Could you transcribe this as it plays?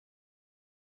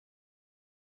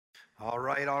All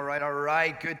right, all right, all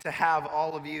right. Good to have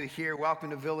all of you here. Welcome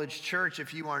to Village Church.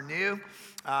 If you are new,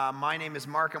 my name is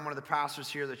Mark. I'm one of the pastors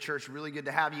here at the church. Really good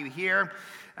to have you here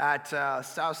at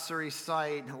South Surrey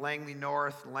site, Langley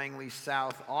North, Langley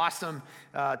South. Awesome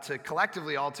to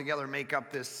collectively all together make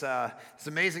up this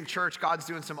amazing church. God's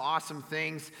doing some awesome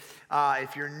things.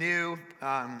 If you're new,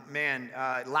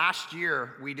 last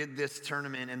year we did this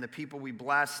tournament, and the people we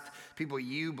blessed, people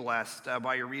you blessed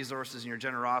by your resources and your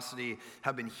generosity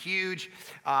have been huge.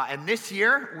 And this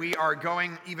year we are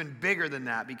going even bigger than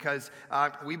that because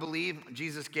we believe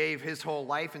Jesus gave his whole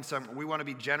life, and so we want to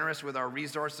be generous with our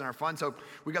resources and our funds. So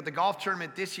we got the golf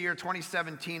tournament this year,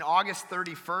 2017, August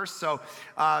 31st. So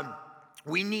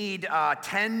we need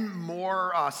 10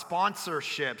 more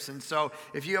sponsorships. And so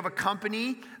if you have a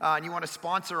company and you want to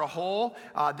sponsor a hole,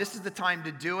 this is the time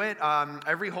to do it.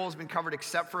 Every hole has been covered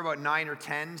except for about 9 or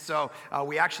 10. So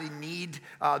we actually need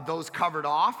those covered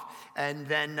off. And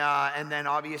then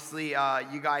obviously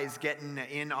you guys getting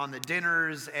in on the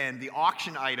dinners and the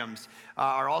auction items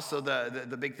are also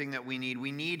the big thing that we need.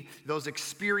 We need those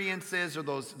experiences or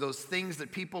those things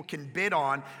that people can bid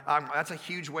on. That's a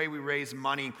huge way we raise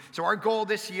money. So our goal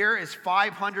this year is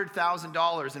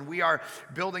 $500,000, and we are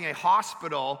building a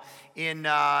hospital in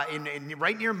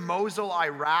right near Mosul,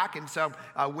 Iraq. And so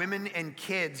women and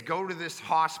kids go to this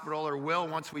hospital, or will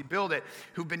once we build it,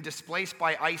 who've been displaced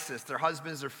by ISIS. Their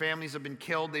husbands, their families have been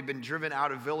killed. They've been driven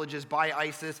out of villages by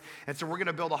ISIS. And so we're going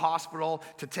to build a hospital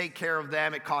to take care of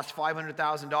them. It costs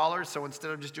 $500,000. So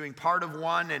instead of just doing part of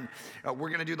one, and we're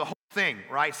going to do the whole thing,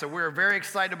 right? So we're very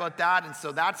excited about that, and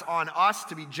so that's on us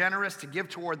to be generous, to give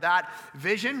toward that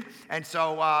vision. And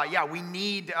so we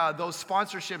need those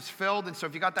sponsorships filled. And so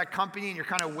if you got that company and you're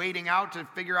kind of waiting out to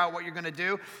figure out what you're going to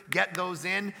do, get those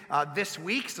in this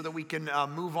week so that we can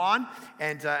move on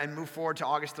and move forward to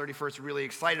August 31st. Really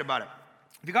excited about it.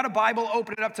 If you got a Bible,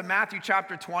 open it up to Matthew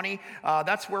chapter 20.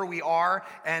 That's where we are.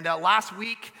 And last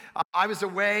week, I was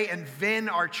away, and Vin,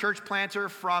 our church planter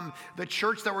from the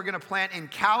church that we're going to plant in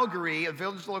Calgary, a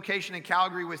village location in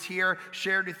Calgary, was here,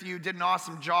 shared with you, did an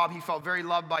awesome job. He felt very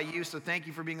loved by you, so thank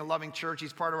you for being a loving church.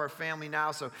 He's part of our family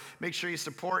now, so make sure you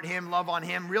support him, love on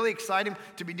him. Really exciting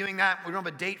to be doing that. We don't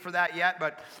have a date for that yet,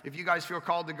 but if you guys feel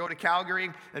called to go to Calgary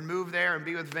and move there and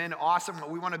be with Vin, awesome.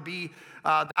 We want to be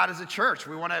that as a church.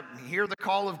 We want to hear the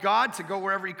call of God to go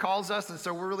wherever he calls us, and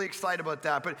so we're really excited about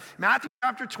that. But Matthew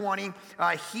chapter 20,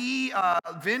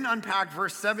 Vin unpacked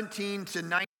verse 17 to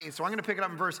 19, so I'm going to pick it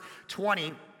up in verse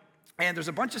 20. And there's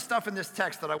a bunch of stuff in this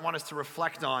text that I want us to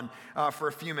reflect on for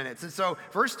a few minutes. And so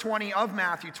verse 20 of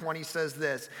Matthew 20 says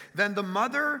this: "Then the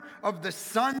mother of the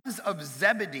sons of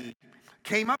Zebedee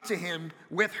came up to him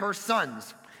with her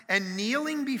sons, and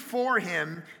kneeling before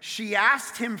him, she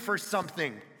asked him for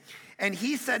something. And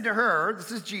he said to her,"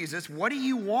 this is Jesus, "What do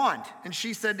you want?" And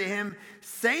she said to him,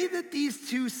 "Say that these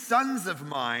two sons of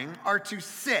mine are to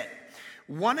sit,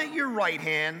 one at your right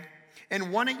hand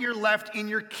and one at your left in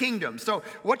your kingdom." So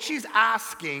what she's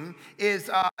asking is,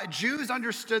 Jews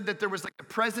understood that there was like the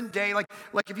present day, like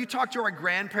if you talk to our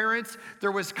grandparents,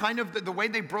 there was kind of the way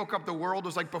they broke up the world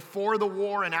was like before the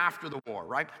war and after the war,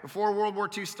 right? Before World War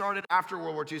II started, after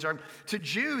World War II started. To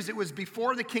Jews, it was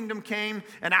before the kingdom came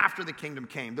and after the kingdom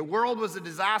came. The world was a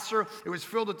disaster. It was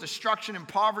filled with destruction and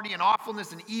poverty and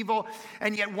awfulness and evil.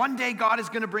 And yet one day God is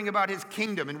going to bring about his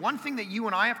kingdom. And one thing that you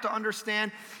and I have to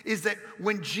understand is that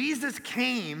when Jesus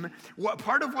came,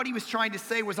 part of what he was trying to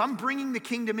say was, I'm bringing the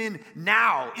kingdom in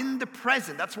now, in the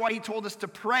present. That's why he told us to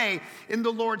pray in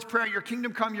the Lord's Prayer, "Your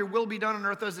kingdom come, your will be done on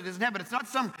earth as it is in heaven." It's not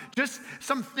just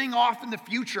something off in the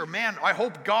future. Man, I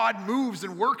hope God moves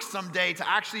and works someday to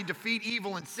actually defeat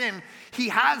evil and sin. He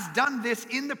has done this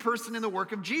in the person and the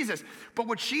work of Jesus. But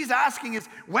what she's asking is,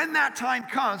 when that time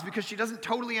comes, because she doesn't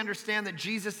totally understand that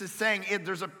Jesus is saying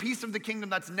there's a piece of the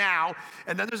kingdom that's now,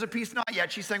 and then there's a piece not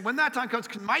yet. She's saying, when that time comes,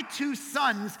 can my two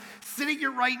sons sit at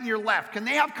your right and your left? Can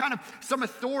they have kind of some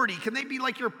authority? Can they be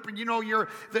like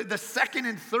the second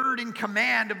and third in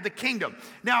command of the kingdom?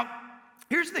 Now,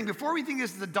 here's the thing. Before we think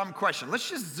this is a dumb question, let's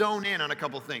just zone in on a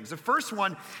couple things. The first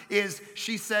one is,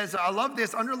 she says, I love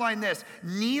this, underline this,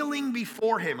 kneeling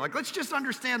before him. Like, let's just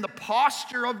understand the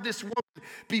posture of this woman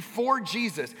before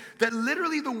Jesus. That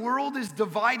literally the world is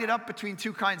divided up between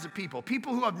two kinds of people.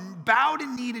 People who have bowed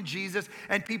and knee to Jesus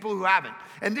and people who haven't.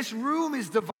 And this room is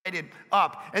divided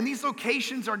up. And these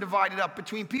locations are divided up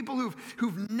between people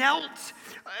who've knelt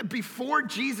before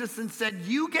Jesus and said,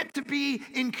 you get to be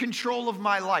in control of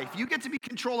my life. You get to be in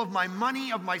control of my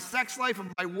money, of my sex life, of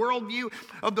my worldview,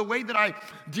 of the way that I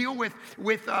deal with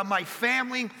my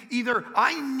family. Either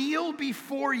I kneel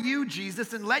before you,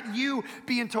 Jesus, and let you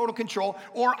be in total control,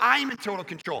 or I'm in total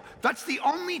control. That's the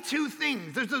only two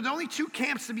things. There's the only two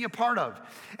camps to be a part of.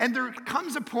 And there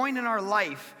comes a point in our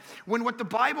life when what the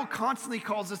Bible constantly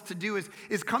calls us to do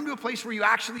is come to a place where you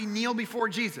actually kneel before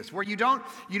Jesus, where you don't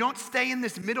stay in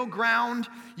this middle ground.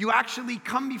 You actually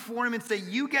come before him and say,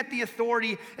 you get the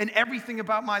authority and everything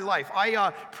about my life.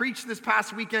 I preached this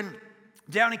past weekend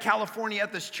down in California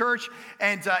at this church,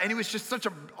 and it was just such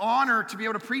an honor to be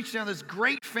able to preach down this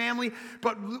great family.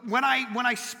 But when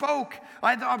I spoke, I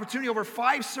had the opportunity over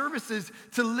 5 services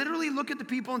to literally look at the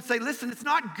people and say, listen, it's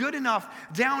not good enough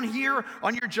down here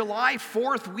on your July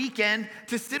 4th weekend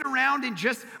to sit around and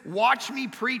just watch me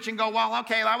preach and go, well,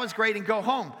 okay, that was great, and go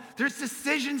home. There's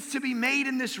decisions to be made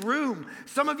in this room.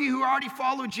 Some of you who already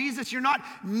follow Jesus, you're not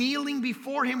kneeling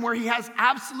before him where he has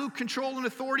absolute control and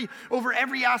authority over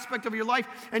every aspect of your life.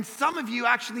 And some of you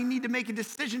actually need to make a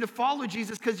decision to follow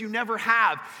Jesus because you never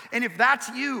have. And if that's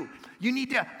you, you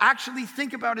need to actually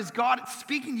think about, is God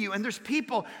speaking to you? And there's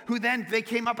people who then, they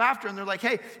came up after and they're like,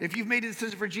 hey, if you've made a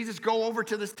decision for Jesus, go over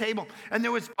to this table. And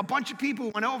there was a bunch of people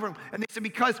who went over and they said,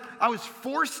 because I was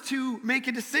forced to make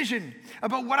a decision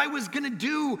about what I was going to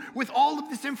do with all of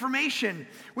this information,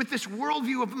 with this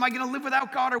worldview of, am I going to live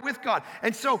without God or with God?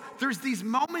 And so there's these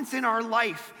moments in our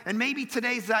life, and maybe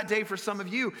today's that day for some of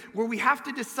you, where we have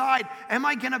to decide, am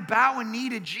I going to bow a knee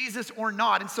to Jesus or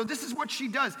not? And so this is what she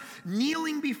does,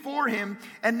 kneeling before him.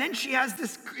 And then she has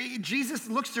this, Jesus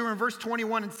looks to her in verse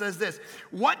 21 and says this,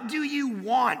 what do you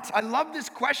want? I love this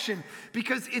question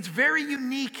because it's very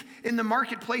unique in the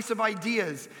marketplace of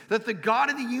ideas that the God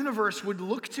of the universe would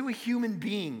look to a human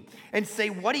being and say,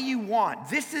 what do you want?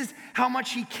 This is how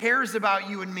much he cares about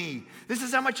you and me. This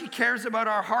is how much he cares about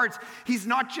our hearts. He's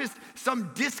not just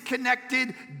some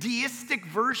disconnected, deistic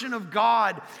version of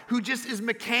God who just is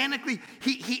mechanically,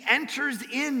 he enters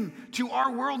into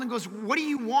our world and goes, what do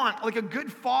you want? Like a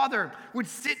good father would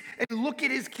sit and look at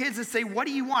his kids and say, what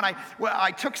do you want?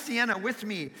 I took Sienna with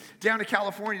me down to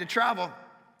California to travel,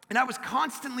 and I was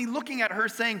constantly looking at her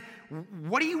saying,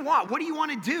 what do you want? What do you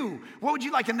want to do? What would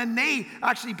you like? And then they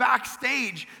actually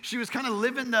backstage, she was kind of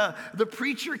living the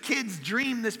preacher kid's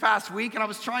dream this past week. And I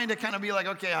was trying to kind of be like,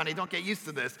 okay, honey, don't get used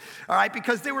to this. All right.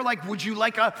 Because they were like, would you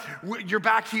like you're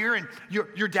back here and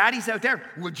your daddy's out there.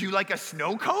 Would you like a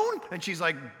snow cone? And she's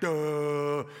like,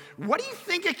 duh. What do you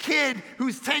think a kid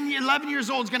who's 10, 11 years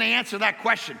old is going to answer that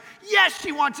question? Yes,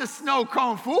 she wants a snow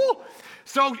cone, fool.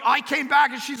 So I came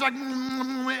back and she's like,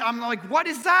 I'm like, what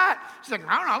is that? She's like,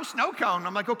 I don't know, snow cone.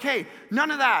 I'm like, okay, none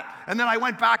of that. And then I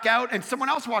went back out and someone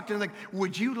else walked in and like,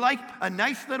 would you like a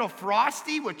nice little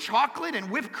Frosty with chocolate and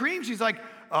whipped cream? She's like,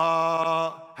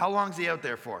 how long is he out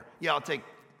there for? Yeah,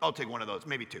 I'll take one of those,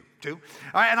 maybe two. All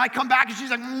right, and I come back and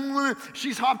she's like,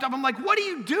 she's hopped up. I'm like, what are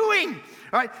you doing?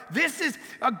 All right, this is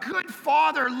a good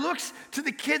father looks to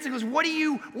the kids and goes, what do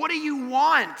you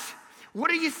want? What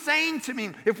are you saying to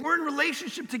me? If we're in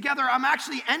relationship together, I'm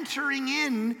actually entering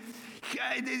in,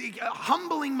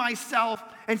 humbling myself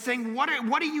and saying, what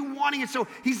are you wanting? And so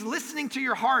he's listening to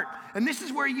your heart. And this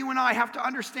is where you and I have to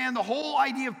understand the whole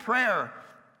idea of prayer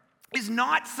is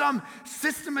not some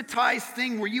systematized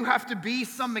thing where you have to be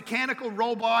some mechanical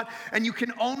robot and you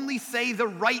can only say the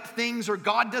right things or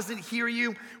God doesn't hear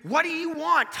you. What do you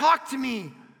want? Talk to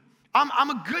me. I'm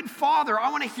a good father. I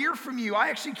want to hear from you. I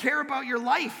actually care about your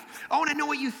life. I want to know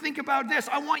what you think about this.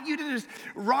 I want you to just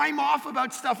rhyme off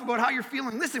about stuff about how you're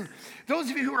feeling. Listen, those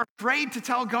of you who are afraid to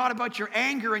tell God about your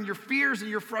anger and your fears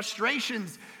and your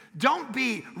frustrations, don't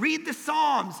be. Read the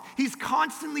Psalms. He's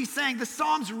constantly saying, the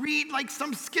Psalms read like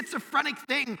some schizophrenic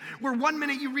thing where one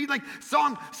minute you read like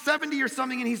Psalm 70 or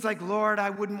something and he's like, Lord, I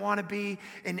wouldn't want to be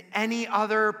in any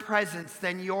other presence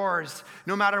than yours.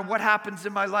 No matter what happens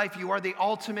in my life, you are the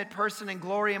ultimate person and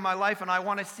glory in my life and I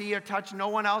want to see or touch no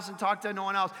one else and talk to no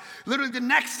one else. Literally the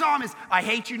next Psalm is, I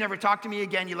hate you, never talk to me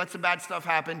again. You let some bad stuff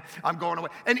happen. I'm going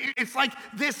away. And it's like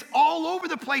this all over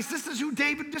the place. This is who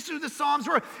the Psalms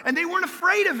were. And they weren't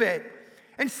afraid of it.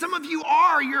 And some of you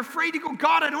you're afraid to go,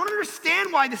 God, I don't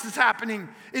understand why this is happening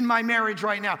in my marriage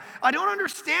right now. I don't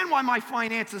understand why my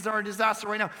finances are a disaster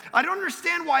right now. I don't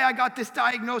understand why I got this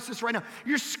diagnosis right now.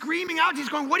 You're screaming out. He's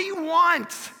going, what do you want?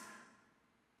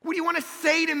 What do you want to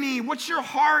say to me? What's your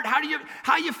heart?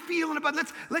 How you feeling about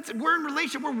it? We're in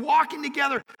relationship. We're walking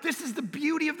together. This is the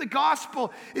beauty of the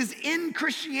gospel, is in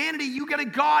Christianity, you get a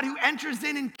God who enters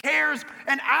in and cares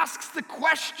and asks the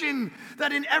question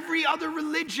that in every other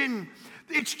religion,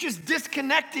 it's just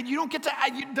disconnected. You don't get to,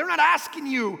 they're not asking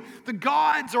you, the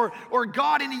gods or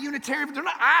God in a Unitarian, they're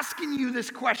not asking you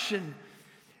this question.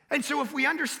 And so if we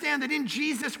understand that in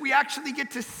Jesus, we actually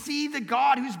get to see the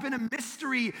God who's been a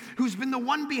mystery, who's been the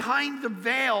one behind the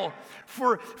veil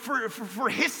for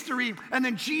history, and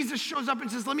then Jesus shows up and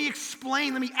says, let me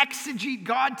explain, let me exegete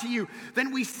God to you,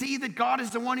 then we see that God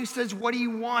is the one who says, what do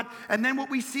you want? And then what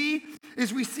we see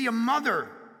is we see a mother.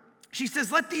 She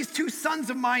says, let these two sons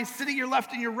of mine sit at your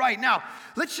left and your right. Now,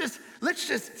 let's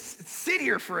just sit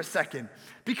here for a second,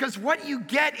 because what you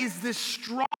get is this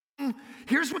strong,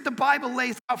 here's what the Bible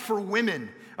lays out for women.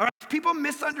 All right? People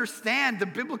misunderstand the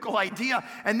biblical idea,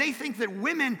 and they think that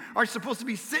women are supposed to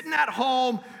be sitting at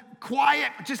home,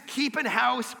 quiet, just keeping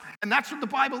house, and that's what the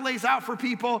Bible lays out for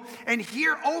people. And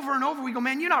here over and over we go,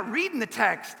 man, you're not reading the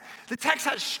text. The text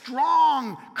has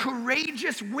strong,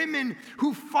 courageous women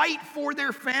who fight for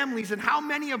their families. And how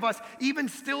many of us, even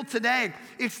still today,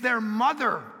 it's their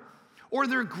mother or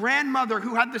their grandmother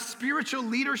who had the spiritual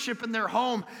leadership in their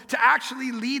home to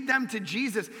actually lead them to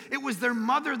Jesus. It was their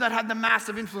mother that had the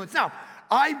massive influence. Now,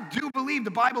 I do believe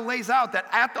the Bible lays out that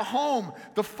at the home,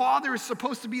 the father is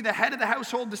supposed to be the head of the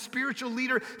household, the spiritual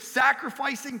leader,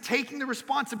 sacrificing, taking the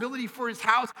responsibility for his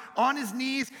house, on his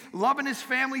knees, loving his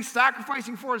family,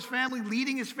 sacrificing for his family,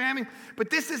 leading his family. But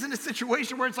this isn't a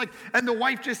situation where it's like, and the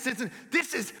wife just sits in.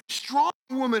 This is strong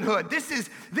womanhood. This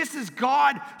is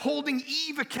God holding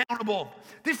Eve accountable.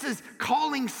 This is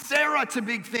calling Sarah to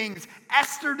big things,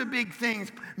 Esther to big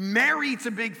things, Mary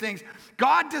to big things.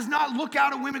 God does not look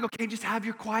out at women and go, okay, just have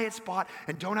your quiet spot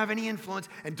and don't have any influence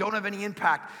and don't have any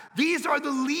impact. These are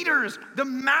the leaders, the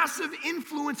massive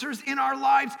influencers in our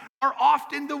lives are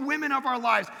often the women of our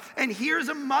lives. And here's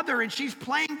a mother, and she's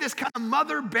playing this kind of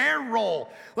mother bear role.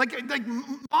 Like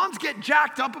moms get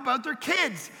jacked up about their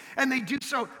kids, and they do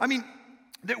so. I mean,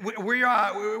 we're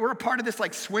a part of this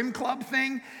like swim club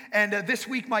thing, and this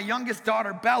week my youngest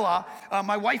daughter Bella,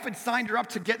 my wife had signed her up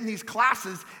to get in these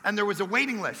classes, and there was a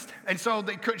waiting list, and so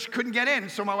she couldn't get in.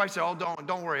 So my wife said, "Oh,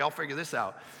 don't worry, I'll figure this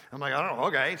out." I'm like, "I don't know,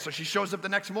 okay." So she shows up the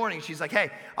next morning. She's like,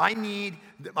 "Hey, I need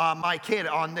my kid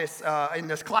on this in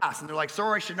this class," and they're like,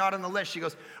 "Sorry, she's not on the list." She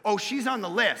goes, "Oh, she's on the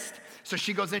list." So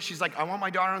she goes in, she's like, "I want my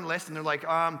daughter on the list." And they're like,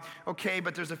 okay,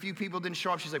 but there's a few people who didn't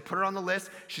show up. She's like, "Put her on the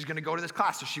list. She's going to go to this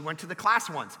class." So she went to the class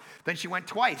once. Then she went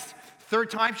twice. Third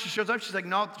time she shows up, she's like,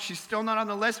 "No, she's still not on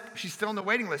the list. She's still on the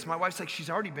waiting list." My wife's like, "She's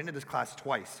already been to this class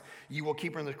twice. You will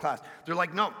keep her in this class." They're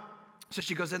like, "No." So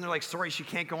she goes in, they're like, "Sorry, she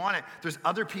can't go on it. There's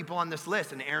other people on this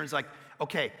list." And Aaron's like,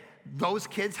 "Okay, those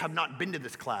kids have not been to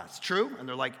this class, true?" And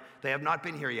they're like, "They have not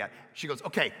been here yet." She goes,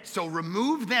 "Okay, so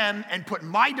remove them and put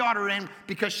my daughter in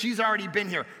because she's already been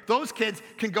here. Those kids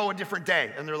can go a different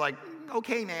day." And they're like,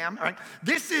 "Okay, ma'am." All right.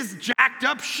 This is jacked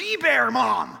up she-bear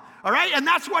mom. All right. And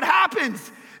that's what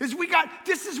happens is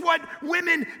this is what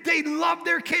women, they love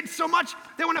their kids so much.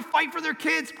 They want to fight for their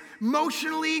kids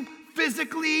emotionally,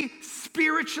 physically,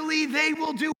 spiritually. They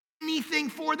will do anything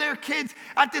for their kids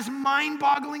at this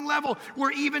mind-boggling level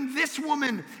where even this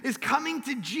woman is coming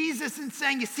to Jesus and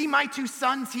saying, "You see my two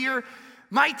sons here?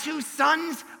 My two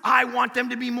sons, I want them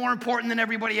to be more important than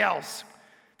everybody else."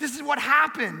 This is what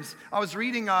happens. I was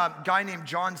reading a guy named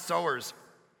John Sowers.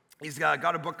 He's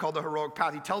got a book called The Heroic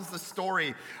Path. He tells the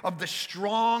story of the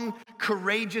strong,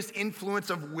 courageous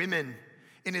influence of women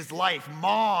in his life,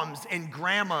 moms and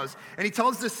grandmas. And he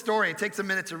tells this story. It takes a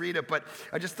minute to read it, but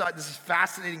I just thought this is a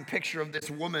fascinating picture of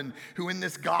this woman who in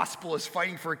this gospel is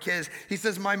fighting for her kids. He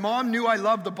says, "My mom knew I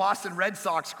loved the Boston Red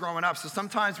Sox growing up, so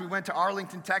sometimes we went to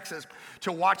Arlington, Texas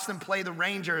to watch them play the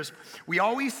Rangers. We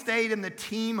always stayed in the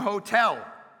team hotel.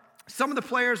 Some of the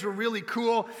players were really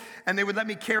cool, and they would let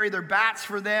me carry their bats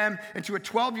for them, and to a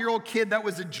 12-year-old kid, that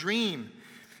was a dream."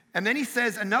 And then he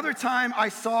says, "Another time I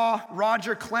saw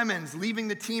Roger Clemens leaving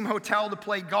the team hotel to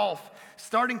play golf.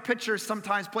 Starting pitchers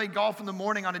sometimes play golf in the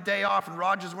morning on a day off, and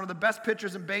Roger's one of the best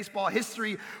pitchers in baseball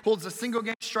history, holds a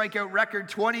single-game strikeout record,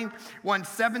 20, won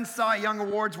 7 Cy Young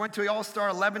Awards, went to the All-Star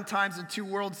 11 times and 2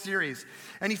 World Series."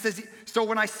 And he says, "So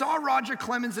when I saw Roger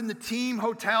Clemens in the team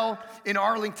hotel in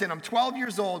Arlington, I'm 12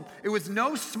 years old, it was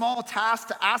no small task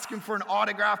to ask him for an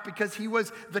autograph because he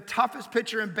was the toughest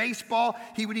pitcher in baseball.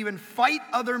 He would even fight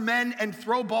other men and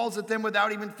throw balls at them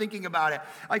without even thinking about it.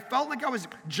 I felt like I was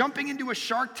jumping into a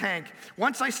shark tank.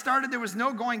 Once I started, there was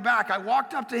no going back. I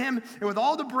walked up to him, and with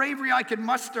all the bravery I could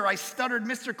muster, I stuttered,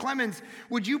 'Mr. Clemens,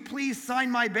 would you please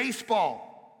sign my baseball?'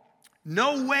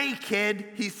 "No way,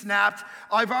 kid," he snapped.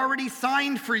 "I've already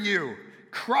signed for you."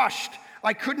 Crushed,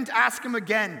 I couldn't ask him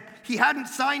again. He hadn't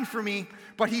signed for me,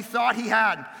 but he thought he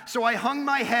had. So I hung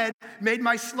my head, made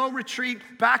my slow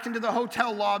retreat back into the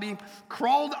hotel lobby,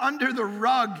 crawled under the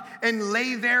rug, and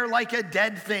lay there like a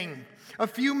dead thing. A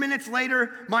few minutes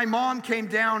later, my mom came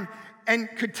down and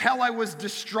could tell I was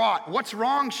distraught. "What's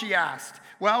wrong?" she asked.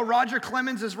 "Well, Roger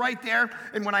Clemens is right there,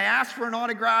 and when I asked for an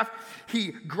autograph,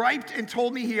 he griped and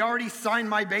told me he already signed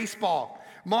my baseball."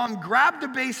 Mom grabbed the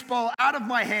baseball out of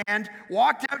my hand,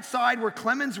 walked outside where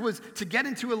Clemens was to get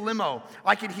into a limo.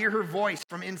 I could hear her voice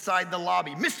from inside the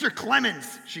lobby. "Mr.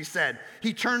 Clemens," she said.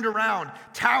 He turned around,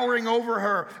 towering over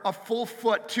her, a full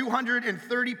foot,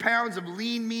 230 pounds of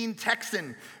lean, mean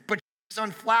Texan, but she was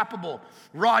unflappable.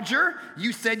 "Roger,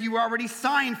 you said you already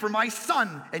signed for my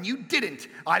son, and you didn't.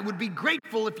 I would be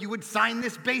grateful if you would sign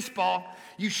this baseball."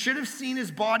 You should have seen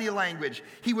his body language.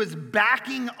 He was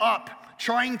backing up,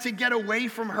 trying to get away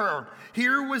from her.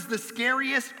 Here was the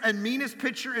scariest and meanest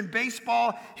pitcher in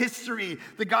baseball history,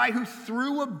 the guy who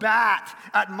threw a bat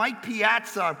at Mike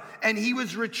Piazza, and he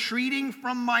was retreating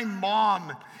from my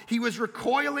mom. He was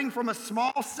recoiling from a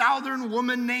small southern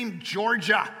woman named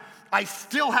Georgia. I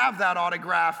still have that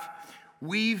autograph.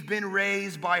 We've been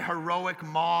raised by heroic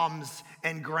moms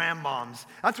and grandmoms.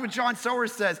 That's what John Sower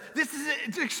says. This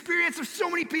is an experience of so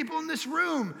many people in this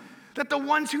room, that the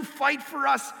ones who fight for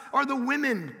us are the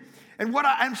women. And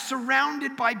I'm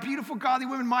surrounded by beautiful, godly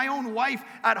women. My own wife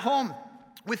at home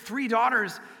with 3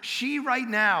 daughters, she right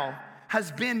now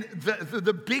has been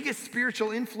the biggest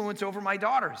spiritual influence over my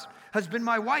daughters, has been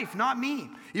my wife, not me,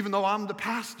 even though I'm the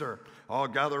pastor. "Oh,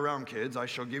 gather around, kids. I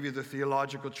shall give you the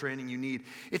theological training you need."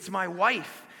 It's my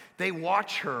wife. They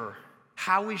watch her.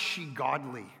 How is she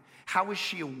godly? How is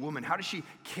she a woman? How does she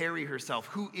carry herself?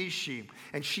 Who is she?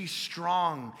 And she's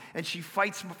strong, and she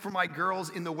fights for my girls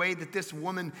in the way that this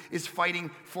woman is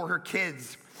fighting for her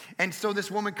kids. And so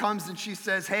this woman comes and she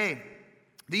says, "Hey,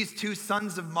 these 2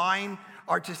 sons of mine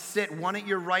are to sit, one at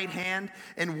your right hand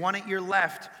and one at your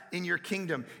left in your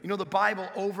kingdom." You know, the Bible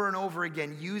over and over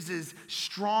again uses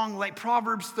strong, like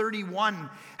Proverbs 31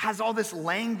 has all this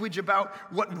language about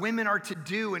what women are to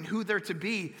do and who they're to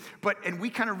be. And we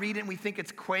kind of read it and we think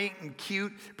it's quaint and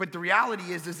cute, but the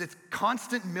reality is it's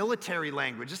constant military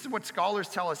language. This is what scholars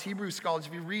tell us, Hebrew scholars.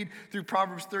 If you read through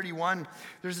Proverbs 31,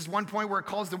 there's this one point where it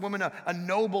calls the woman a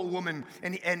noble woman,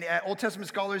 and Old Testament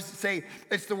scholars say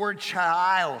it's the word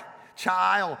child,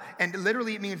 and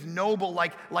literally it means noble,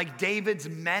 like David's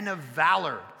men of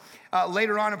valor.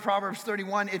 Later on in Proverbs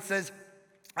 31, it says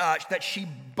that she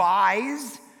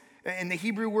buys, and the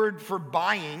Hebrew word for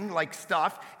buying, like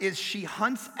stuff, is she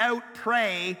hunts out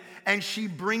prey and she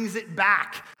brings it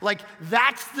back. Like,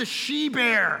 that's the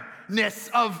she-bearness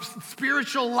of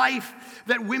spiritual life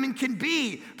that women can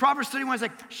be. Proverbs 31 is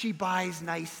like, she buys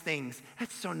nice things.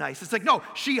 That's so nice. It's like, no,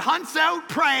 she hunts out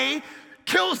prey,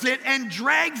 kills it, and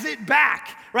drags it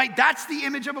back, right? That's the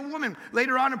image of a woman.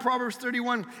 Later on in Proverbs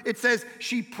 31, it says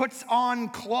she puts on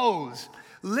clothes.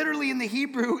 Literally in the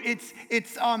Hebrew, it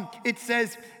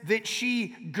says that she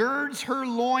girds her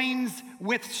loins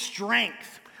with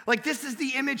strength. Like, this is the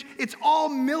image. It's all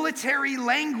military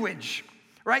language,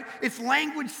 right? It's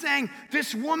language saying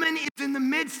this woman is in the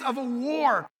midst of a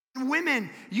war. Women,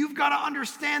 you've got to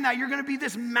understand that. You're going to be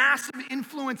this massive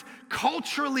influence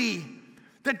culturally,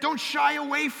 that don't shy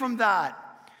away from that.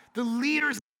 The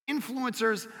leaders,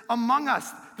 influencers among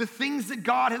us, the things that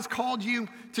God has called you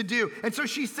to do. And so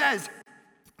she says,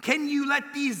 can you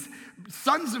let these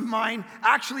sons of mine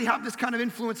actually have this kind of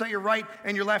influence at your right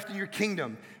and your left in your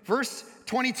kingdom? Verse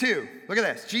 22, look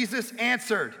at this. Jesus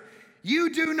answered, "You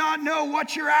do not know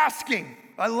what you're asking."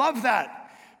 I love that.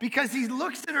 Because he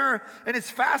looks at her, and it's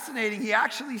fascinating. He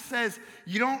actually says,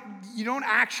 you don't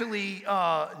actually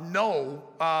know.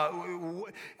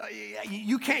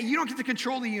 You don't get to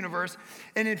control the universe.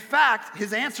 And in fact,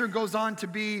 his answer goes on to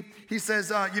be, he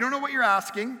says, you don't know what you're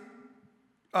asking.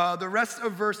 The rest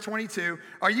of verse 22,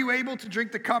 are you able to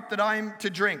drink the cup that I'm to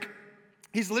drink?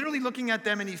 He's literally looking at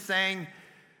them and he's saying,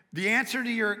 the answer to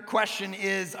your question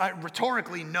is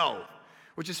rhetorically no.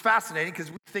 Which is fascinating because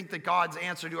we think that God's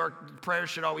answer to our prayers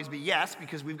should always be yes,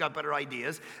 because we've got better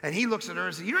ideas. And he looks at her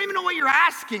and says, you don't even know what you're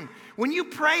asking. When you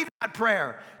pray that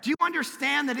prayer, do you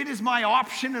understand that it is my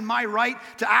option and my right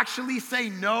to actually say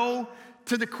no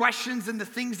to the questions and the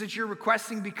things that you're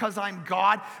requesting because I'm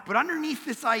God? But underneath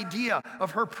this idea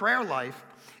of her prayer life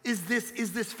is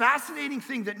this fascinating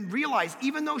thing that realize,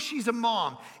 even though she's a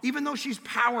mom, even though she's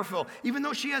powerful, even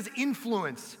though she has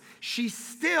influence, she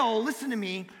still, listen to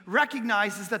me,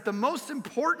 recognizes that the most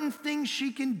important thing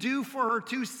she can do for her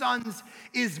 2 sons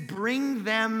is bring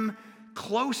them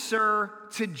closer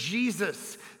to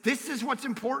Jesus. This is what's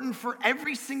important for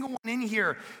every single one in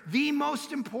here. The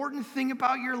most important thing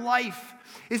about your life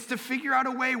is to figure out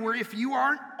a way where if you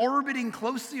aren't orbiting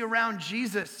closely around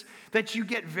Jesus, that you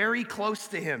get very close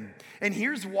to him. And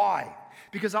here's why.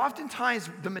 Because oftentimes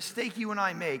the mistake you and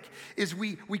I make is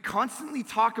we constantly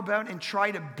talk about and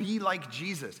try to be like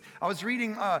Jesus. I was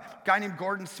reading a guy named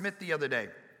Gordon Smith the other day.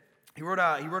 He wrote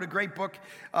a great book,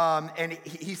 and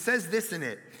he says this in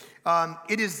it.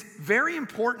 It is very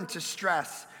important to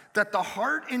stress that the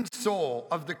heart and soul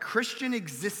of the Christian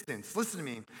existence, listen to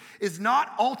me, is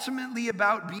not ultimately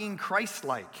about being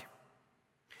Christ-like.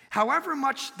 However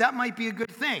much that might be a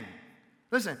good thing.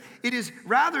 Listen, it is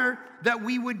rather that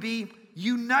we would be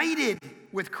united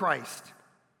with Christ.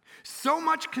 So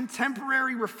much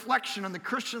contemporary reflection on the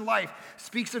Christian life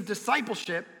speaks of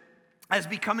discipleship as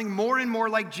becoming more and more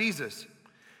like Jesus.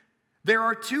 There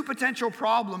are two potential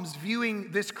problems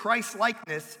viewing this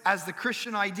Christ-likeness as the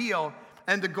Christian ideal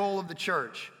and the goal of the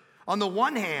church. On the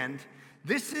one hand,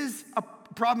 this is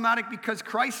problematic because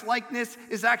Christ-likeness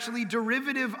is actually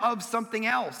derivative of something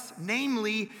else,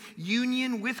 namely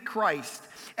union with Christ.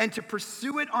 And to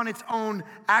pursue it on its own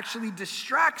actually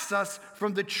distracts us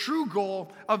from the true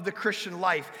goal of the Christian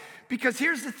life. Because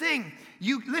here's the thing,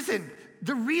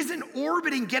 the reason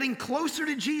orbiting, getting closer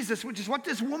to Jesus, which is what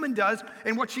this woman does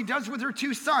and what she does with her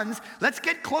two sons, let's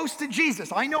get close to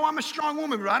Jesus. I know I'm a strong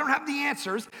woman, but I don't have the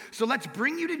answers. So let's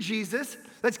bring you to Jesus.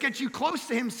 Let's get you close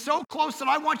to him, so close that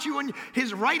I want you on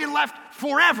his right and left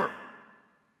forever.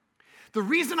 The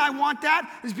reason I want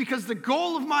that is because the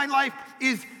goal of my life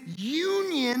is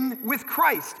union with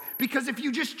Christ. Because if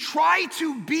you just try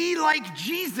to be like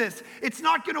Jesus, it's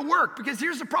not going to work. Because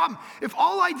here's the problem. If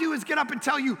all I do is get up and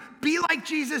tell you, be like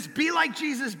Jesus, be like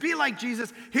Jesus, be like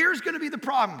Jesus, here's going to be the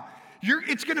problem.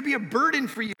 It's going to be a burden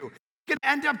for you. It's going to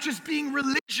end up just being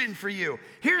religion for you.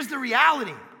 Here's the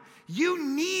reality. You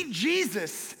need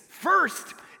Jesus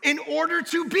first in order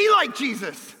to be like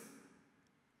Jesus.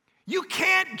 You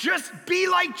can't just be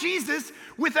like Jesus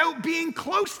without being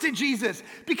close to Jesus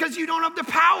because you don't have the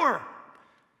power.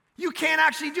 You can't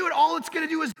actually do it. All it's going to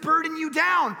do is burden you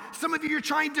down. Some of you are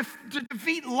trying to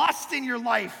defeat lust in your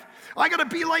life. I got to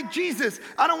be like Jesus.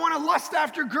 I don't want to lust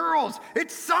after girls.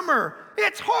 It's summer.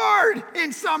 It's hard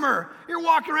in summer. You're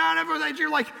walking around,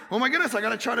 you're like, oh my goodness, I got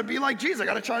to try to be like Jesus. I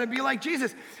got to try to be like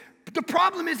Jesus. But the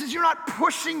problem is you're not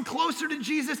pushing closer to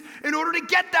Jesus in order to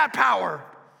get that power.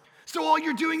 So all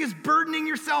you're doing is burdening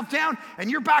yourself down,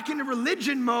 and you're back into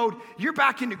religion mode. You're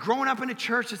back into growing up in a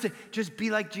church and say, just be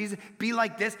like Jesus, be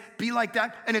like this, be like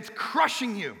that, and it's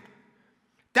crushing you.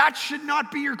 That should not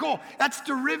be your goal. That's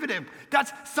derivative.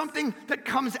 That's something that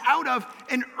comes out of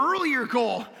an earlier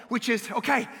goal, which is,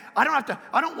 okay, I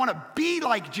don't want to be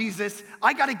like Jesus.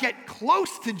 I got to get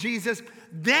close to Jesus.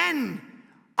 Then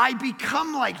I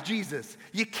become like Jesus.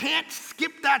 You can't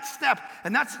skip that step.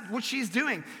 And that's what she's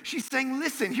doing. She's saying,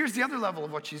 listen, here's the other level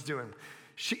of what she's doing.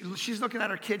 She's looking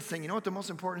at her kids saying, you know what the most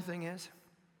important thing is?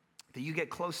 That you get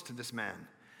close to this man.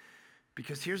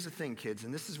 Because here's the thing, kids,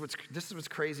 and this is what's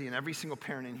crazy, and every single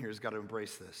parent in here has got to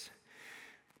embrace this.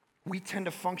 We tend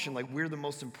to function like we're the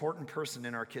most important person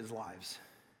in our kids' lives.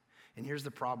 And here's the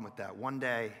problem with that. One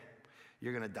day,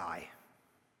 you're going to die.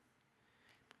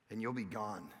 And you'll be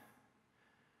gone.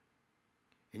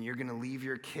 And you're going to leave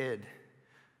your kid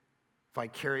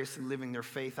vicariously living their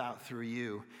faith out through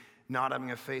you, not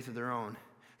having a faith of their own.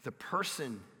 The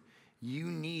person you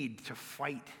need to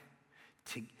fight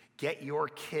to get your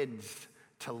kids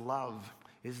to love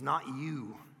is not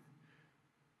you,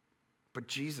 but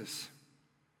Jesus.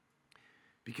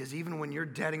 Because even when you're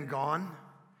dead and gone,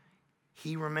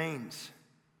 he remains.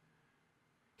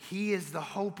 He is the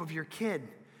hope of your kid.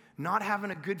 Not having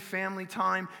a good family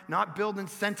time, not building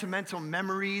sentimental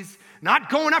memories, not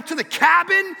going up to the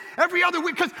cabin every other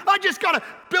week because I just got to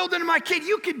build into my kid.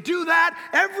 You could do that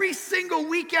every single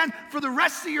weekend for the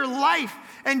rest of your life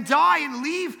and die and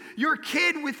leave your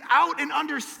kid without an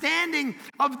understanding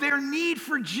of their need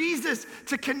for Jesus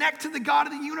to connect to the God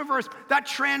of the universe that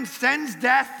transcends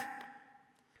death,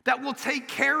 that will take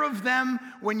care of them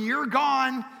when you're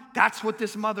gone. That's what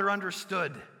this mother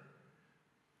understood.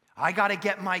 I got to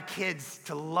get my kids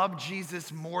to love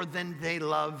Jesus more than they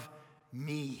love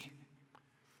me.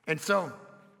 And so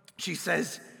she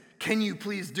says, can you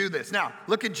please do this? Now,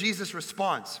 look at Jesus'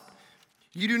 response.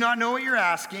 You do not know what you're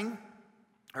asking.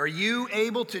 Are you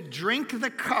able to drink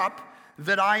the cup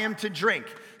that I am to drink?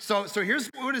 So here's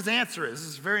what his answer is. This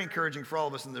is very encouraging for all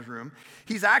of us in this room.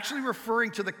 He's actually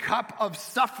referring to the cup of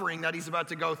suffering that he's about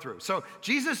to go through. So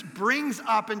Jesus brings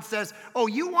up and says, oh,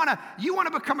 you want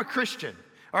to become a Christian.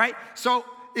 All right, so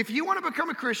if you want to become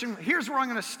a Christian, here's where I'm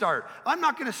going to start. I'm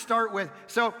not going to start with,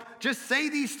 so just say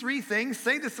these 3 things,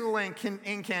 say this little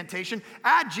incantation,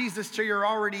 add Jesus to your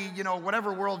already,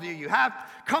 whatever worldview you have,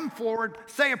 come forward,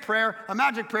 say a prayer, a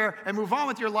magic prayer, and move on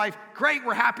with your life. Great,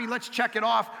 we're happy, let's check it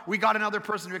off. We got another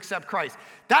person to accept Christ.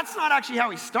 That's not actually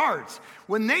how he starts.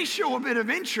 When they show a bit of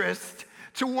interest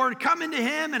toward coming to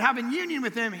him and having union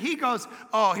with him, he goes,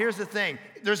 oh, here's the thing.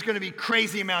 There's going to be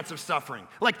crazy amounts of suffering.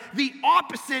 Like the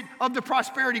opposite of the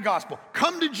prosperity gospel.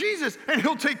 Come to Jesus and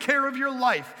he'll take care of your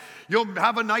life. You'll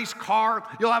have a nice car.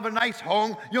 You'll have a nice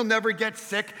home. You'll never get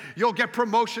sick. You'll get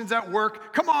promotions at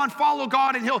work. Come on, follow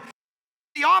God and he'll.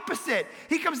 The opposite.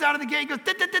 He comes out of the gate and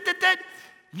goes,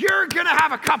 you're going to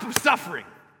have a cup of suffering.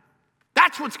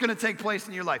 That's what's going to take place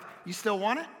in your life. You still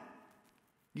want it?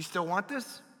 You still want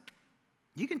this?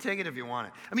 You can take it if you want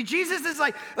it. I mean, Jesus is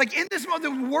like in this moment,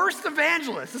 the worst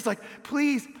evangelist. It's like,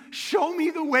 please show me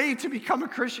the way to become a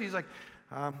Christian. He's like,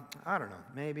 I don't know,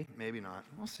 maybe not.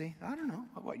 We'll see. I don't know.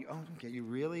 What you? Oh, okay, you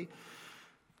really?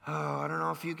 Oh, I don't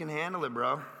know if you can handle it,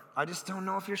 bro. I just don't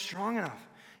know if you're strong enough.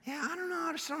 Yeah, I don't know.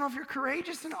 I just don't know if you're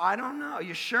courageous enough. I don't know.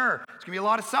 You sure? It's gonna be a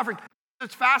lot of suffering.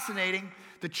 It's fascinating.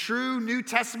 The true New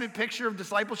Testament picture of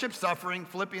discipleship, suffering,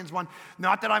 Philippians 1,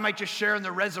 not that I might just share in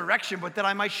the resurrection, but that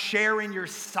I might share in your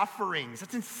sufferings.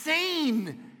 That's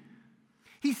insane.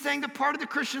 He's saying that part of the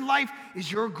Christian life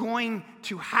is you're going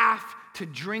to have to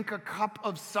drink a cup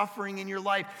of suffering in your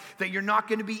life, that you're not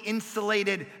going to be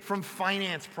insulated from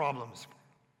finance problems.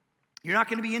 You're not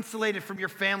going to be insulated from your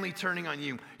family turning on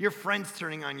you, your friends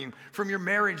turning on you, from your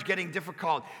marriage getting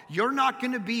difficult. You're not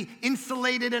going to be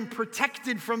insulated and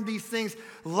protected from these things.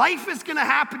 Life is going to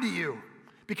happen to you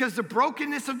because the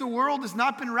brokenness of the world has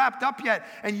not been wrapped up yet,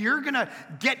 and you're going to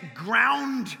get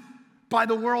ground by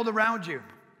the world around you,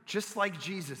 just like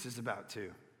Jesus is about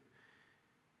to.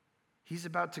 He's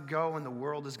about to go, and the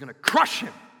world is going to crush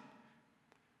him.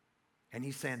 And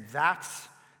he's saying,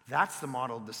 that's the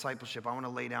model of discipleship I want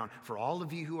to lay down. For all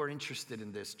of you who are interested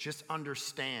in this, just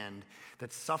understand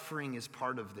that suffering is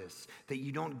part of this, that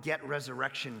you don't get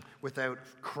resurrection without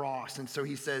cross. And so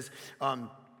he says,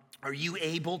 are you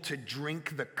able to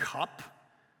drink the cup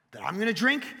that I'm going to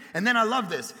drink? And then I love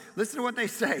this. Listen to what they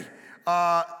say.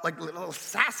 Like little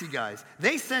sassy guys.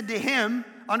 They said to him,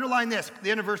 underline this,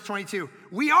 the end of verse 22,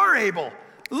 we are able.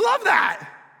 Love that.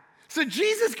 So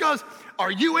Jesus goes,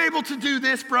 are you able to do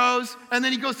this, bros? And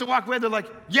then he goes to walk away. They're like,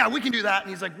 yeah, we can do that. And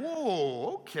he's like,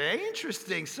 whoa, okay,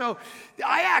 interesting. So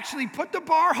I actually put the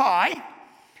bar high.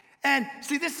 And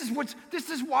see, this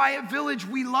is why at Village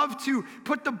we love to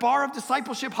put the bar of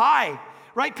discipleship high,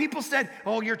 right? People said,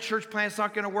 oh, your church plan's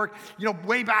not going to work,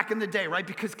 way back in the day, right?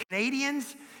 Because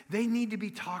Canadians, they need to be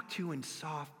talked to in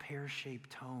soft, pear-shaped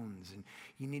tones, and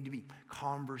you need to be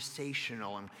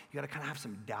conversational, and you got to kind of have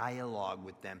some dialogue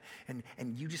with them, and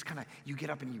you just kind of, you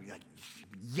get up and you like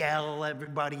yell at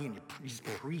everybody, and you're just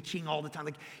preaching all the time.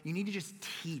 Like, you need to just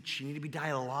teach. You need to be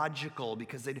dialogical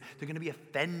because they're going to be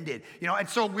offended, and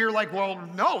so we're like, well,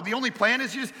 no, the only plan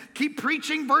is you just keep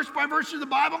preaching verse by verse through the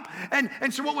Bible,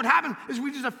 and so what would happen is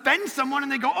we just offend someone,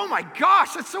 and they go, oh my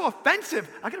gosh, that's so offensive.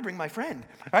 I got to bring my friend,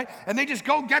 right? And they just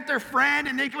go get their friend,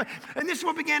 and this is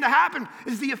what began to happen,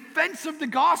 is the offense of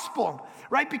the gospel,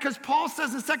 right? Because Paul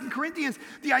says in 2 Corinthians,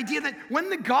 the idea that when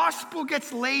the gospel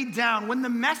gets laid down, when the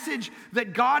message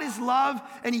that God is love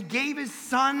and he gave his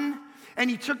son and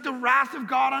he took the wrath of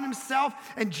God on himself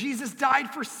and Jesus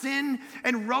died for sin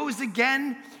and rose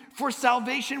again for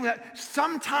salvation, that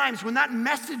sometimes when that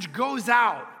message goes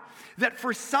out, that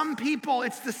for some people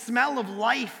it's the smell of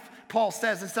life, Paul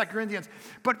says in 2 Corinthians.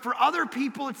 But for other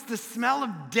people, it's the smell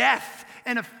of death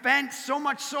and offense, so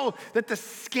much so that the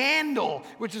scandal,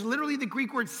 which is literally the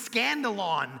Greek word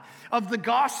scandalon of the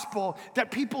gospel, that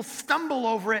people stumble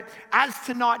over it as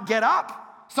to not get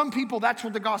up. Some people, that's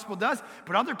what the gospel does.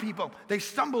 But other people, they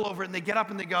stumble over it and they get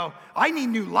up and they go, I need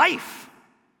new life.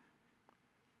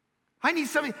 I need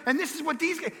something. And this is what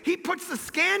he puts the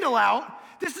scandal out.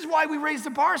 This is why we raise the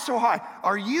bar so high.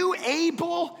 Are you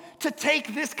able to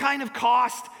take this kind of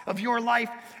cost of your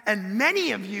life? And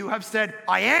many of you have said,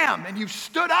 I am, and you've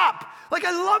stood up. Like,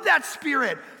 I love that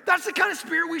spirit. That's the kind of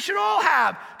spirit we should all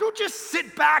have. Don't just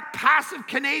sit back, passive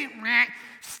Canadian.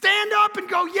 Stand up and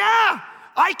go, yeah,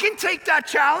 I can take that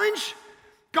challenge.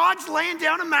 God's laying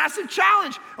down a massive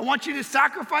challenge. I want you to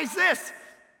sacrifice this.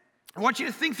 I want you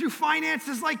to think through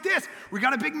finances like this. We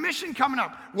got a big mission coming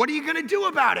up. What are you going to do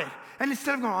about it? And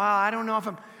instead of going, I don't know if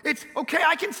it's okay,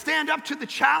 I can stand up to the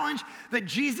challenge that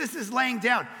Jesus is laying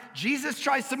down. Jesus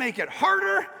tries to make it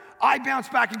harder. I bounce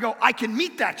back and go, I can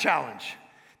meet that challenge.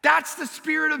 That's the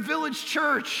spirit of Village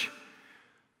Church.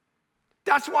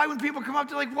 That's why when people come up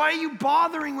to like, why are you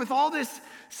bothering with all this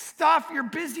stuff? You're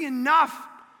busy enough.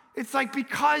 It's like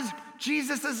because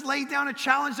Jesus has laid down a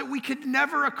challenge that we could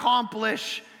never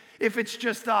accomplish if it's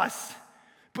just us.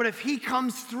 But if he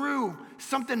comes through,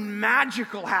 something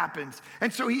magical happens.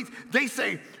 And so they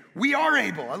say, we are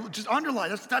able. I'll just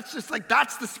underline,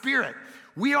 that's the Spirit.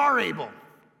 We are able.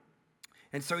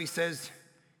 And so he says,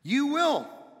 you will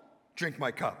drink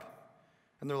my cup.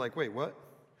 And they're like, wait, what?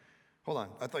 Hold on,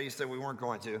 I thought you said we weren't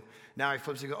going to. Now he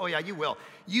flips and goes, oh yeah, you will.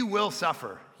 You will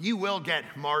suffer. You will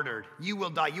get martyred. You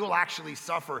will die. You will actually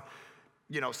suffer,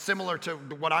 similar to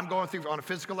what I'm going through on a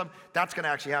physical level. That's going to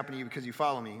actually happen to you because you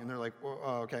follow me. And they're like, well,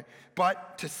 oh, okay.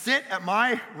 But to sit at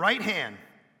my right hand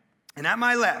and at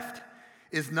my left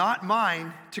is not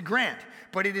mine to grant,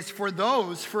 but it is for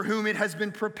those for whom it has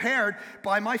been prepared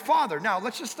by my Father. Now,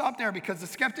 let's just stop there because the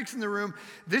skeptics in the room,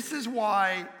 this is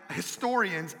why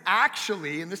historians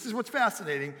actually, and this is what's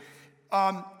fascinating,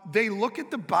 they look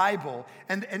at the Bible,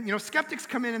 and skeptics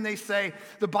come in and they say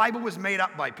the Bible was made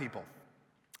up by people.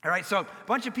 All right, so a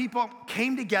bunch of people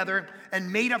came together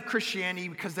and made up Christianity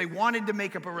because they wanted to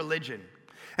make up a religion.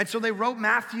 And so they wrote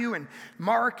Matthew and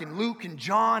Mark and Luke and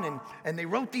John, and they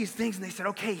wrote these things, and they said,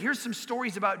 okay, here's some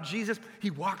stories about Jesus.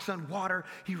 He walks on water.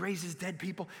 He raises dead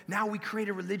people. Now we create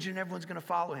a religion, and everyone's going to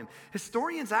follow him.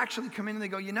 Historians actually come in and they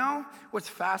go, what's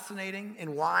fascinating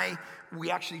and why we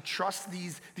actually trust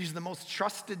these are the most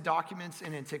trusted documents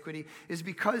in antiquity is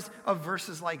because of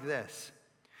verses like this.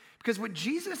 Because what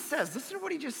Jesus says, listen to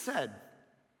what he just said.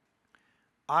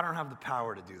 I don't have the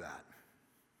power to do that.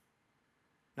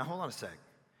 Now, hold on a sec.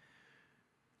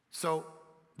 So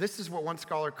this is what one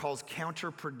scholar calls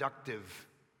counterproductive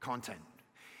content.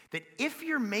 That if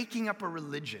you're making up a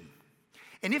religion,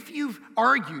 and if you've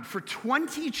argued for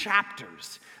 20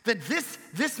 chapters that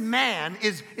this man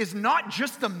is not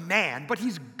just a man, but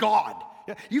he's God.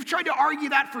 You've tried to argue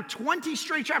that for 20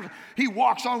 straight chapters. He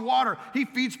walks on water. He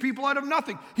feeds people out of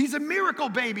nothing. He's a miracle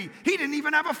baby. He didn't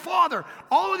even have a father.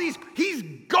 All of these, he's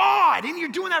God. And you're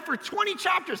doing that for 20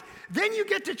 chapters. Then you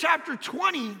get to chapter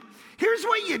 20. Here's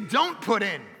what you don't put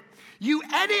in. You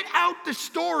edit out the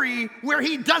story where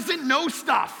he doesn't know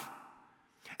stuff.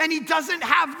 And he doesn't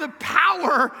have the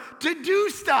power to do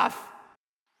stuff.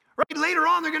 Right? Later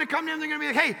on, they're going to come in and they're going to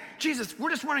be like, hey, Jesus,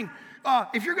 we're just wondering,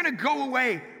 if you're going to go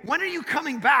away, when are you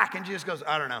coming back? And Jesus goes,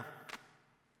 I don't know.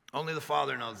 Only the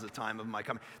Father knows the time of my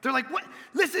coming. They're like, what?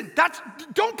 Listen,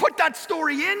 don't put that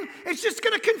story in. It's just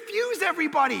going to confuse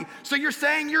everybody. So you're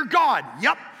saying you're God.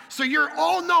 Yep. So you're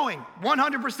all-knowing,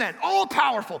 100%.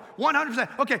 All-powerful,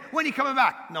 100%. Okay, when are you coming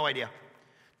back? No idea.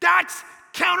 That's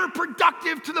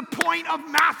counterproductive to the point of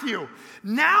Matthew.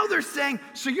 Now they're saying,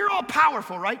 so you're all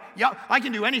powerful, right? Yeah, I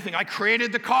can do anything. I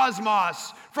created the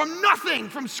cosmos from nothing,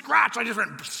 from scratch. I just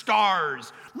went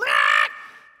stars.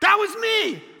 That was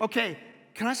me. Okay,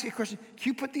 can I ask you a question?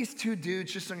 Can you put these two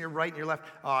dudes just on your right and your left?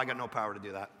 Oh, I got no power to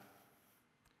do that.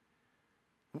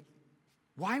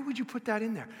 Why would you put that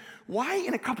in there? Why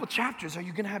in a couple chapters are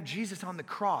you going to have Jesus on the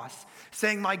cross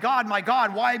saying, my God,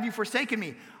 why have you forsaken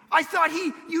me? I thought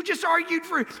you just argued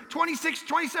for 26,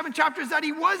 27 chapters that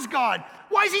he was God.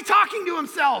 Why is he talking to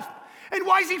himself? And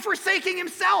why is he forsaking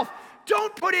himself?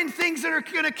 Don't put in things that are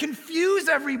going to confuse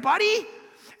everybody.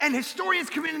 And historians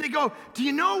come in and they go, do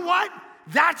you know what?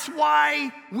 That's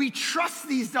why we trust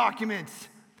these documents.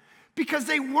 Because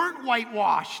they weren't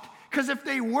whitewashed. Because if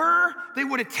they were, they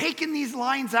would have taken these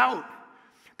lines out.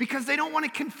 Because they don't want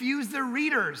to confuse their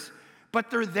readers. But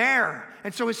they're there.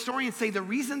 And so historians say the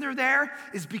reason they're there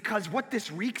is because what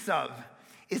this reeks of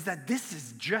is that this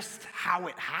is just how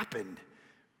it happened.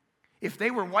 If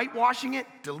they were whitewashing it,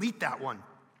 delete that one.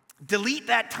 Delete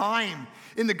that time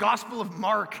in the Gospel of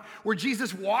Mark where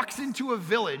Jesus walks into a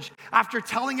village after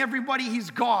telling everybody he's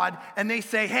God, and they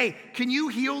say, hey, can you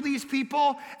heal these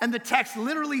people? And the text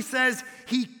literally says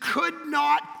he could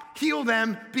not heal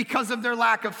them because of their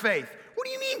lack of faith. What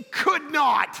do you mean could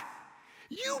not?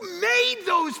 You made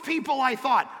those people, I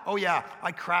thought. Oh yeah,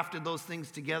 I crafted those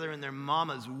things together in their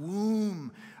mama's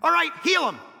womb. All right, heal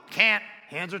them. Can't.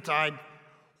 Hands are tied.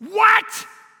 What?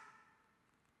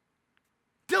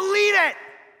 Delete it.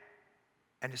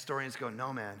 And historians go,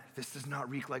 no, man, this does not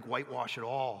reek like whitewash at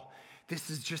all. This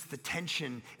is just the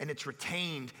tension, and it's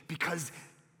retained because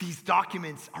these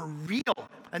documents are real.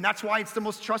 And that's why it's the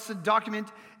most trusted document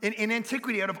in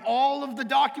antiquity. Out of all of the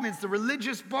documents, the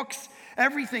religious books,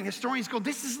 everything, historians go,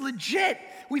 this is legit.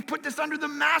 We've put this under the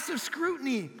massive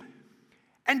scrutiny.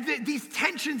 And these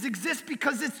tensions exist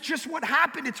because it's just what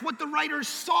happened. It's what the writers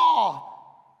saw.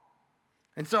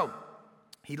 And so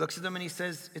he looks at them and he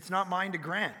says, it's not mine to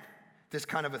grant this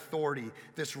kind of authority,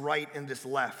 this right and this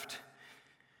left.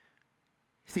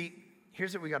 See,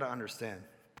 here's what we got to understand.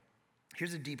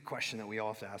 Here's a deep question that we all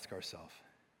have to ask ourselves,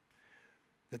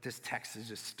 that this text is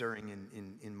just stirring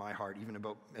in my heart, even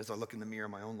about as I look in the mirror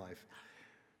of my own life.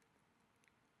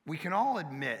 We can all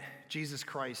admit Jesus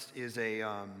Christ is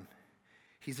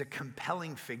he's a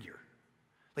compelling figure.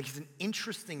 Like, he's an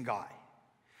interesting guy.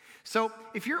 So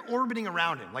if you're orbiting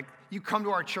around him, like you come to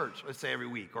our church, let's say every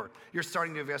week, or you're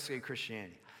starting to investigate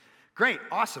Christianity, great,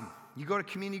 awesome. You go to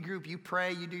community group, you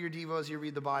pray, you do your devos, you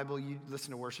read the Bible, you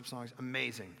listen to worship songs,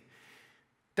 amazing.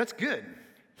 That's good.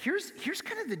 Here's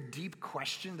kind of the deep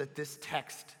question that this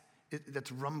text,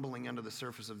 that's rumbling under the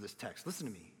surface of this text. Listen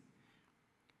to me.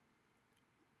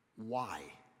 Why?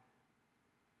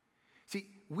 See,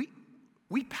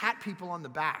 we pat people on the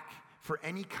back for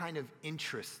any kind of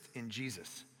interest in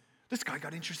Jesus. This guy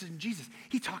got interested in Jesus.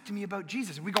 He talked to me about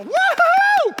Jesus. And we go,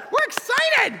 woohoo! We're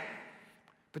excited!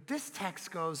 But this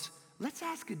text goes, let's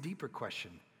ask a deeper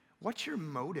question. What's your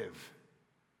motive?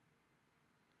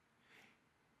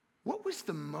 What was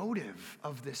the motive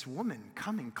of this woman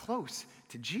coming close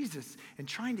to Jesus and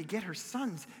trying to get her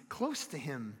sons close to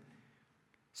him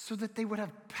so that they would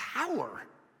have power?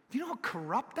 Do you know how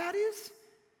corrupt that is?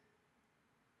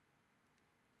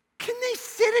 Can they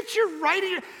sit at your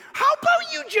right? How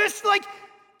about you just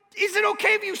is it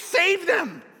okay if you save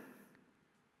them?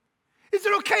 Is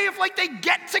it okay if they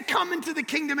get to come into the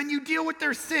kingdom and you deal with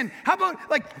their sin? How about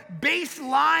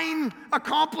baseline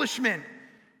accomplishment?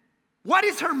 What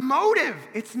is her motive?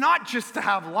 It's not just to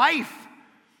have life.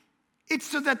 It's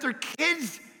so that their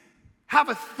kids have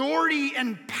authority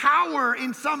and power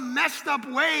in some messed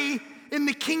up way in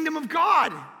the kingdom of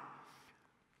God.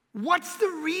 What's the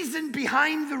reason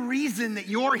behind the reason that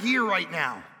you're here right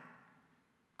now?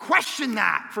 Question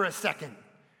that for a second.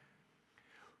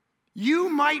 You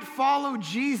might follow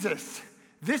Jesus.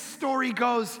 This story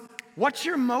goes, what's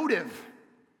your motive?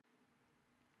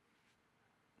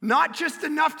 Not just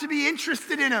enough to be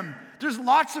interested in him. There's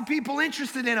lots of people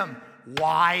interested in him.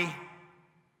 Why?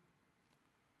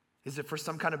 Is it for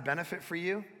some kind of benefit for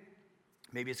you?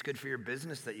 Maybe it's good for your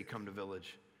business that you come to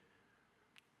Village.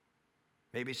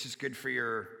 Maybe it's just good for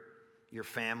your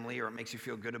family, or it makes you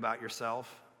feel good about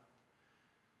yourself.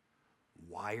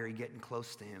 Why are you getting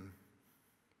close to him?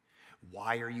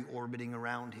 Why are you orbiting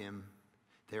around him?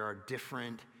 There are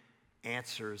different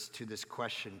answers to this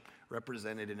question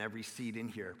represented in every seed in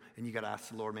here. And you got to ask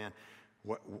the Lord, man,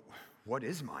 what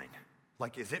is mine?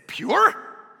 Is it pure?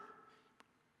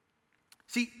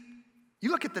 See, you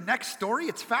look at the next story,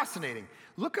 it's fascinating.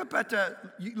 Look up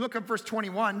verse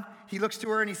 21. He looks to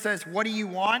her and he says, what do you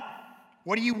want?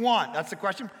 What do you want? That's the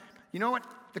question. You know what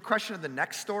the question of the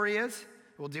next story is?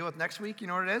 We'll deal with next week. You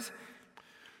know what it is?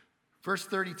 Verse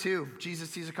 32, Jesus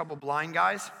sees a couple blind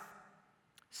guys.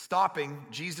 Stopping,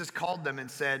 Jesus called them and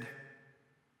said,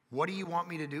 what do you want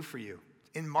me to do for you?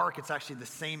 In Mark, it's actually the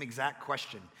same exact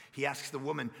question. He asks the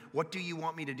woman, what do you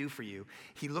want me to do for you?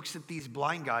 He looks at these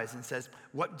blind guys and says,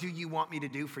 what do you want me to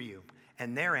do for you?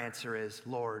 And their answer is,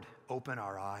 Lord, open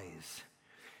our eyes.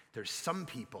 There's some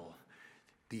people,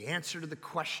 the answer to the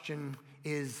question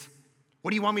is, what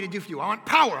do you want me to do for you? I want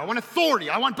power. I want authority.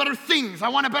 I want better things. I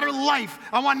want a better life.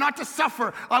 I want not to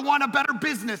suffer. I want a better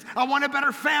business. I want a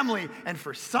better family. And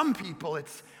for some people,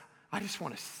 it's, I just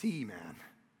want to see, man.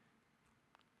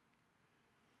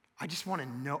 I just want to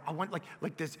know. I want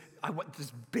this. I want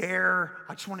this bear.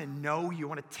 I just want to know you. I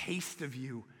want a taste of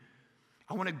you.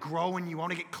 I want to grow in you. I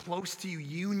want to get close to you,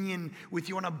 union with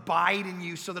you. I want to abide in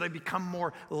you so that I become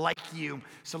more like you.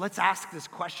 So let's ask this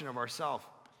question of ourselves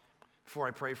before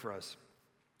I pray for us.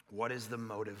 What is the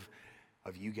motive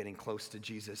of you getting close to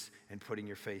Jesus and putting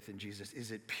your faith in Jesus?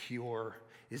 Is it pure?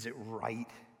 Is it right?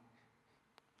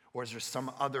 Or is there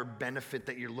some other benefit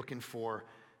that you're looking for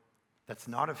that's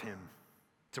not of him?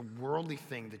 It's a worldly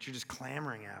thing that you're just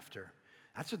clamoring after.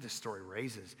 That's what this story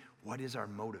raises. What is our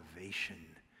motivation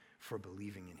for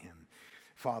believing in him?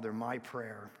 Father, my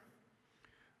prayer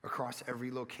across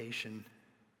every location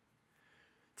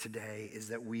today is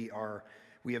that we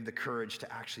have the courage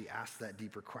to actually ask that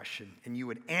deeper question, and you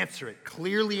would answer it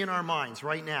clearly in our minds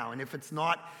right now. And if it's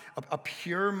not a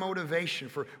pure motivation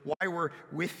for why we're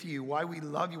with you, why we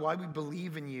love you, why we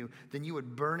believe in you, then you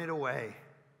would burn it away.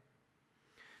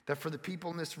 That for the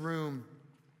people in this room,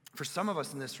 for some of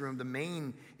us in this room, the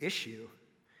main issue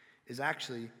is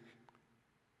actually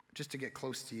just to get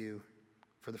close to you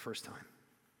for the first time.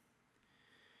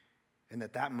 And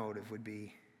that motive would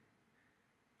be,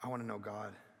 I want to know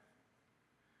God.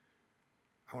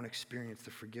 I want to experience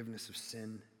the forgiveness of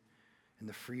sin and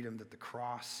the freedom that the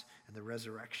cross and the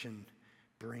resurrection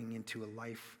bring into a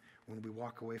life when we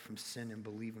walk away from sin and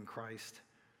believe in Christ.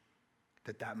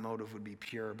 that motive would be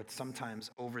pure. But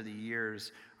sometimes over the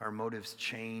years, our motives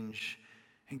change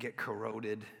and get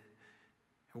corroded.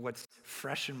 And what's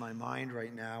fresh in my mind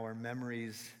right now are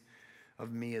memories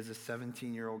of me as a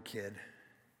 17-year-old kid,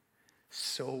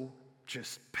 so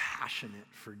just passionate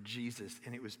for Jesus,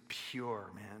 and it was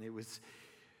pure, man. It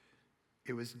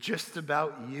was just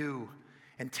about you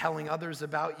and telling others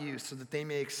about you so that they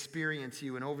may experience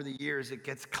you. And over the years, it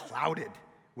gets clouded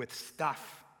with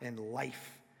stuff and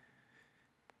life.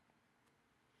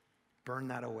 Burn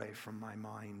that away from my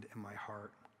mind and my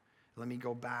heart. Let me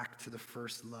go back to the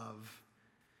first love,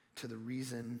 to the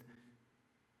reason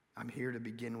I'm here to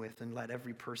begin with, and let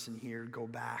every person here go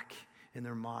back in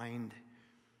their mind.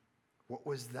 What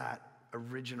was that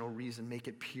original reason? Make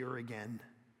it pure again.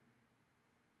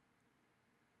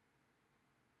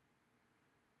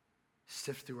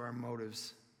 Sift through our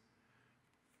motives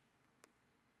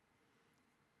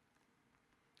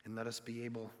and let us be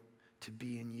able to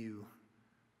be in you,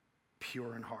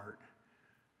 pure in heart.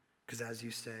 Because as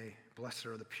you say, blessed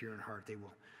are the pure in heart, they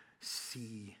will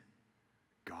see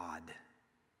God.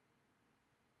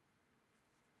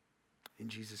 In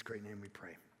Jesus' great name we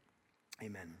pray.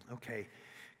 Amen. Okay,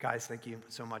 guys, thank you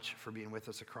so much for being with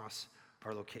us across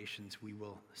our locations. We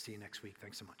will see you next week.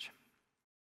 Thanks so much.